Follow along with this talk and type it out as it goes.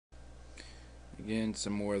Again,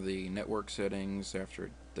 some more of the network settings after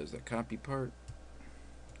it does that copy part.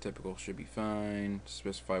 Typical should be fine.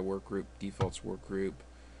 Specify workgroup, defaults workgroup.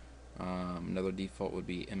 Another default would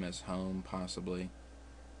be MS Home, possibly.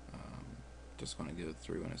 Just going to go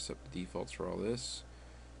through and accept the defaults for all this.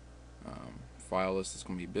 File list is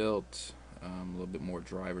going to be built. A little bit more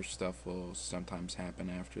driver stuff will sometimes happen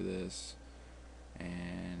after this.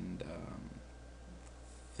 And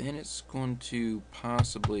then it's going to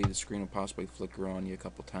possibly, the screen will possibly flicker on you a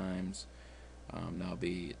couple times. I'll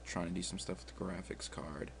be trying to do some stuff with the graphics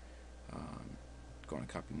card. Going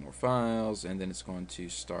to copy more files, and then it's going to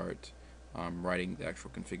start writing the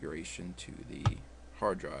actual configuration to the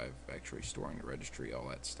hard drive, actually storing the registry, all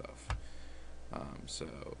that stuff.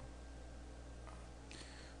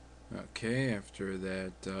 Okay, after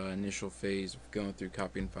that initial phase of going through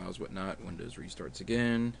copying files, whatnot, Windows restarts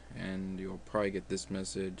again, and you'll probably get this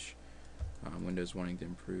message. Windows wanting to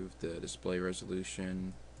improve the display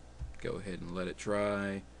resolution. Go ahead and let it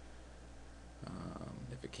try.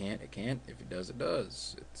 If it can't, it can't. If it does, it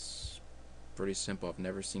does. It's pretty simple. I've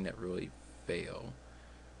never seen that really fail.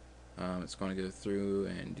 It's going to go through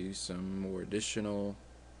and do some more additional.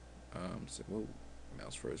 Whoa,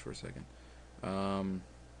 mouse froze for a second. Going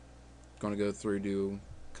to go through, do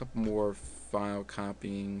a couple more file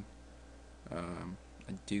copying.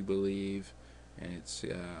 I do believe, and it's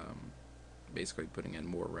basically putting in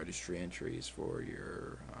more registry entries for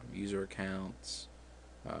your user accounts,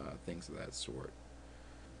 things of that sort.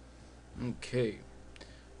 Okay,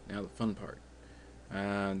 now the fun part.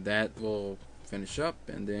 That will finish up,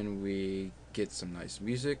 and then we get some nice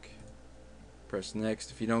music. Press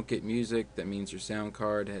next. If you don't get music, that means your sound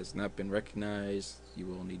card has not been recognized. You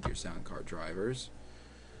will need your sound card drivers.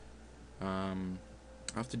 I'll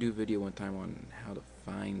have to do a video one time on how to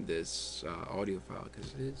find this audio file,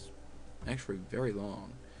 because it is actually very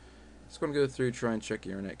long. It's going to go through, try and check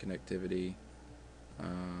your internet connectivity.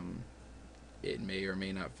 It may or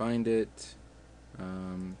may not find it.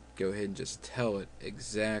 Go ahead and just tell it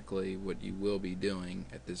exactly what you will be doing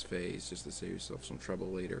at this phase, just to save yourself some trouble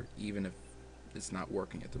later, even if it's not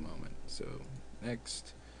working at the moment. So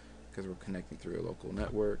next, because we're connecting through a local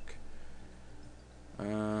network.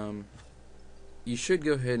 You should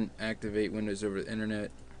go ahead and activate Windows over the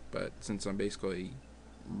internet, but since I'm basically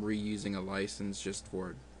reusing a license just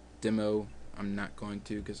for demo, I'm not going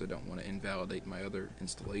to, because I don't want to invalidate my other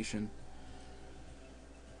installation,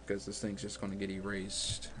 because this thing's just going to get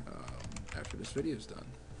erased after this video is done.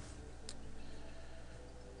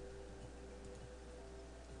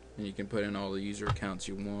 And you can put in all the user accounts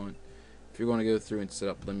you want. If you're going to go through and set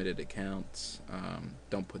up limited accounts,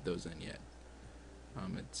 don't put those in yet.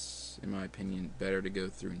 It's, in my opinion, better to go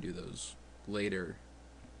through and do those later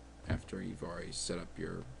after you've already set up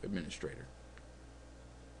your administrator.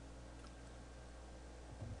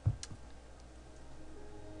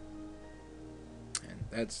 And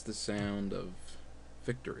that's the sound of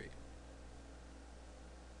victory.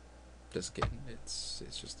 Just kidding. It's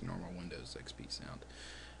just the normal Windows XP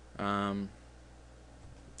sound.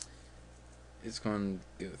 It's going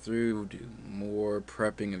to go through, do more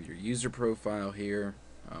prepping of your user profile here.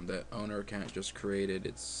 That owner account just created,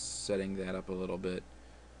 it's setting that up a little bit.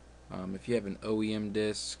 If you have an OEM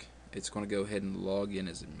disk, it's going to go ahead and log in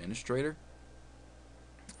as administrator.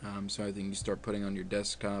 So everything you start putting on your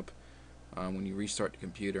desktop, when you restart the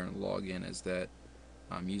computer and log in as that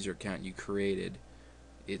user account you created,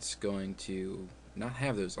 it's going to not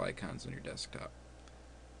have those icons on your desktop.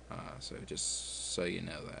 So just so you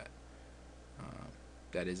know that.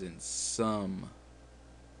 That is in some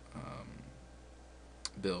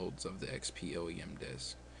builds of the XP OEM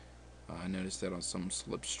disk. I noticed that on some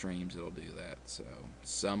slipstreams it'll do that. So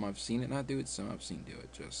some I've seen it not do it, some I've seen do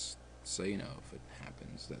it. Just so you know, if it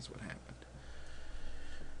happens, that's what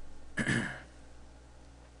happened.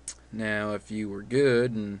 Now, if you were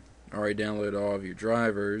good and already downloaded all of your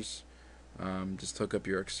drivers, just hook up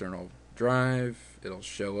your external drive. It'll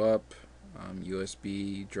show up.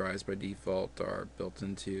 USB drives by default are built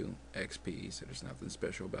into XP, so there's nothing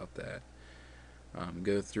special about that.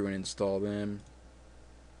 Go through and install them.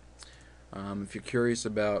 If you're curious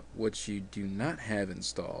about what you do not have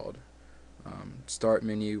installed, start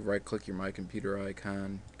menu, right click your My Computer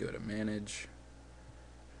icon, go to Manage,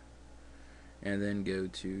 and then go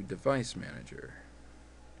to Device Manager.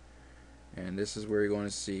 And this is where you're going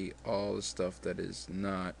to see all the stuff that is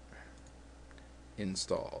not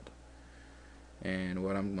installed. And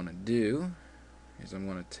what I'm going to do is I'm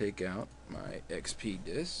going to take out my XP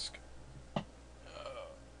disk.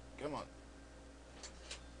 Come on.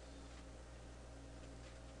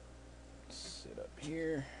 Sit up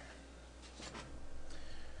here.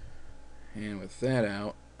 And with that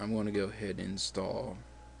out, I'm going to go ahead and install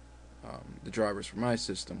the drivers for my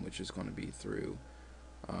system, which is going to be through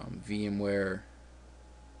VMware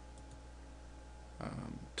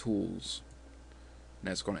tools, and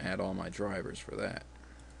that's going to add all my drivers for that.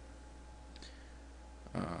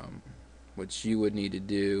 What you would need to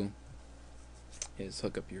do is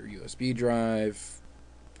hook up your USB drive.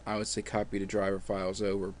 I would say copy the driver files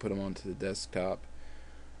over, put them onto the desktop,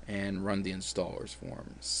 and run the installers for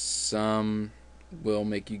them. Some will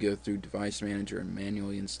make you go through Device Manager and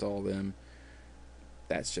manually install them.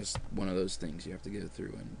 That's just one of those things you have to go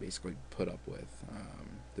through and basically put up with.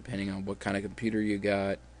 Depending on what kind of computer you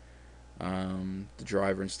got, the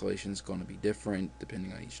driver installation is going to be different.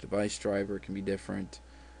 Depending on each device driver, it can be different.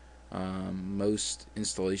 Most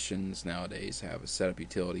installations nowadays have a setup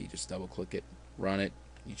utility. You just double click it, run it,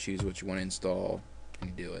 you choose what you want to install, and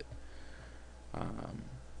you do it.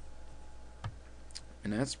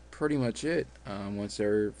 And that's pretty much it. Once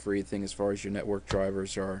everything as far as your network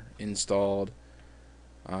drivers are installed,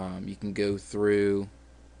 you can go through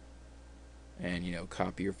and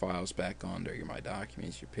copy your files back onto your My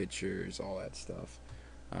Documents, your pictures, all that stuff.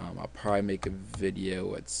 I'll probably make a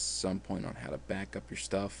video at some point on how to back up your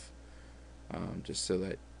stuff, just so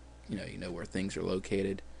that you know where things are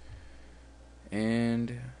located.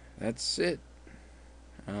 And that's it.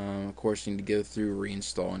 Of course, you need to go through,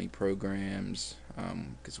 reinstall any programs,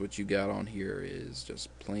 because what you got on here is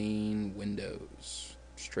just plain Windows,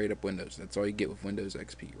 straight up Windows. That's all you get with Windows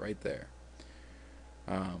XP right there.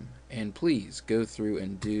 And please go through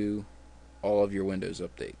and do all of your Windows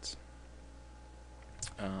updates.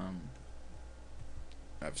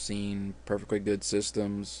 I've seen perfectly good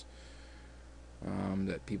systems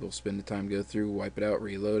that people spend the time to go through, wipe it out,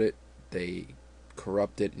 reload it. They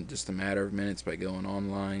corrupt it in just a matter of minutes by going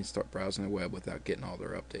online, start browsing the web without getting all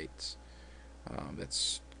their updates.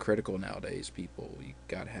 That's critical nowadays, people. You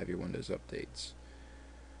gotta have your Windows updates.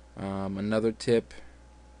 Another tip,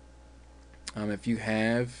 if you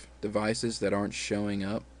have devices that aren't showing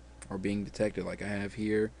up or being detected, like I have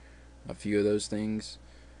here, a few of those things,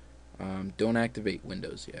 don't activate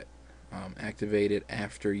Windows yet. Activate it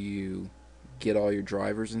after you get all your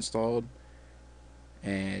drivers installed.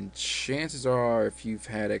 And chances are, if you've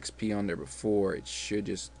had XP on there before, it should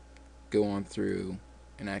just go on through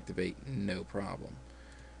and activate no problem.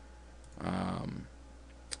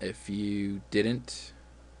 If you didn't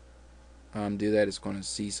do that, it's going to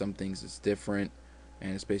see some things that's different,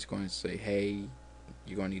 and it's basically going to say, hey,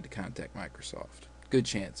 you're going to need to contact Microsoft. Good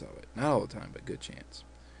chance of it. Not all the time, but good chance.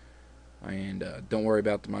 And don't worry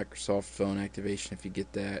about the Microsoft phone activation if you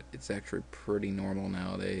get that. It's actually pretty normal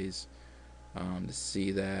nowadays to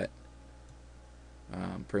see that.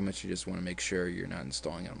 Pretty much you just want to make sure you're not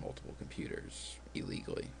installing on multiple computers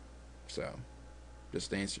illegally. So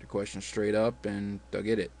just to answer your question straight up, and they'll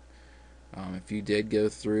get it. If you did go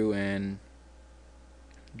through and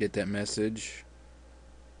get that message,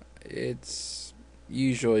 it's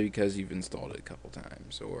usually because you've installed it a couple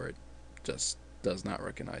times, or it just does not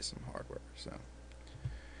recognize some hardware. So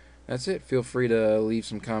that's it. Feel free to leave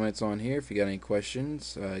some comments on here if you got any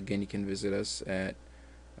questions. Again, you can visit us at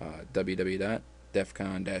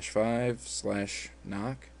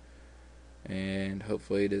www.defcon-5/knock, and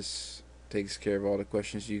hopefully this takes care of all the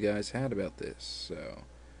questions you guys had about this. So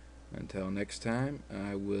until next time,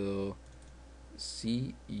 I will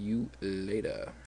see you later.